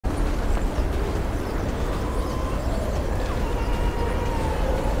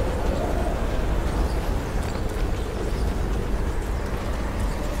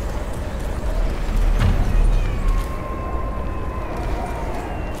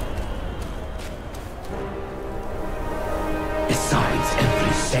Besides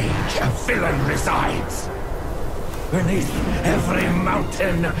every sage, a villain resides. Beneath every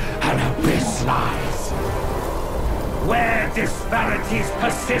mountain, an abyss lies. Where disparities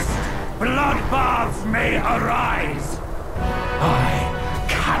persist, bloodbaths may arise. I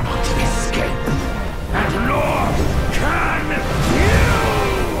cannot escape, and nor can you!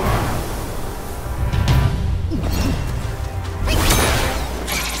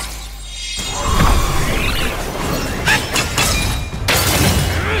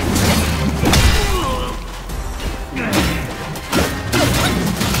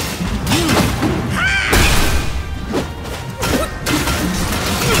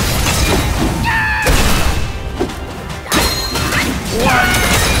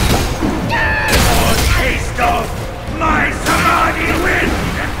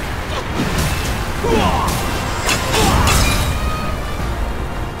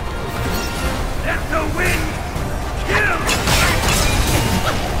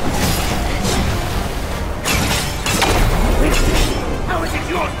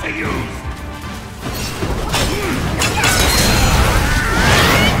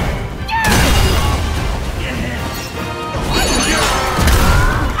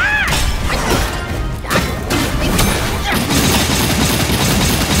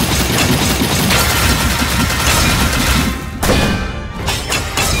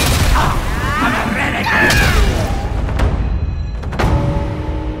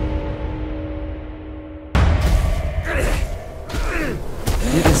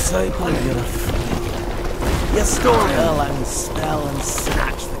 You stole her land spell and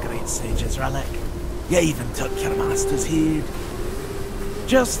snatched the great sage's relic. You even took your master's heed.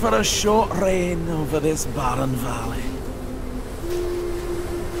 Just for a short reign over this barren valley.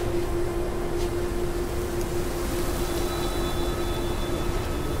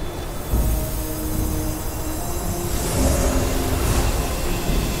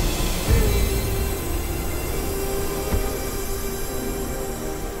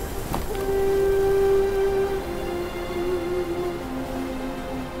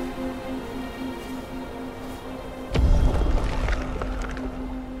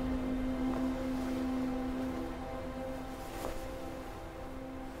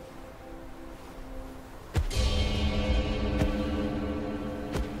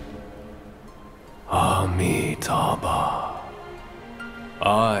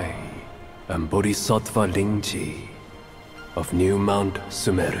 I am Bodhisattva Lingji of New Mount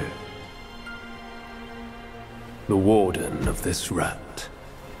Sumeru, the warden of this rat.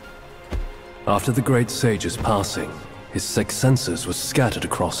 After the great sage's passing, his six senses were scattered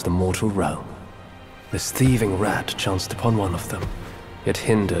across the mortal realm. This thieving rat chanced upon one of them, yet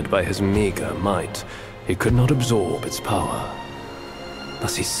hindered by his meager might, he could not absorb its power.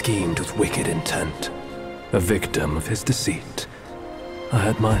 Thus he schemed with wicked intent. A victim of his deceit, I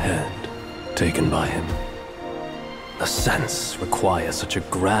had my head taken by him. The sense requires such a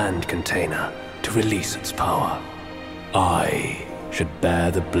grand container to release its power. I should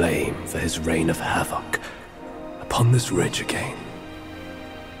bear the blame for his reign of havoc upon this ridge again.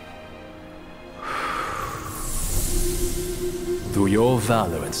 Through your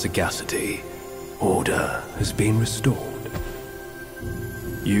valor and sagacity, order has been restored.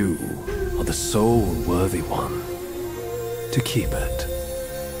 You are the sole worthy one to keep it.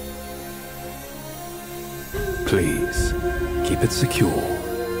 Please, keep it secure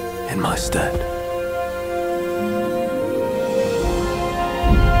in my stead.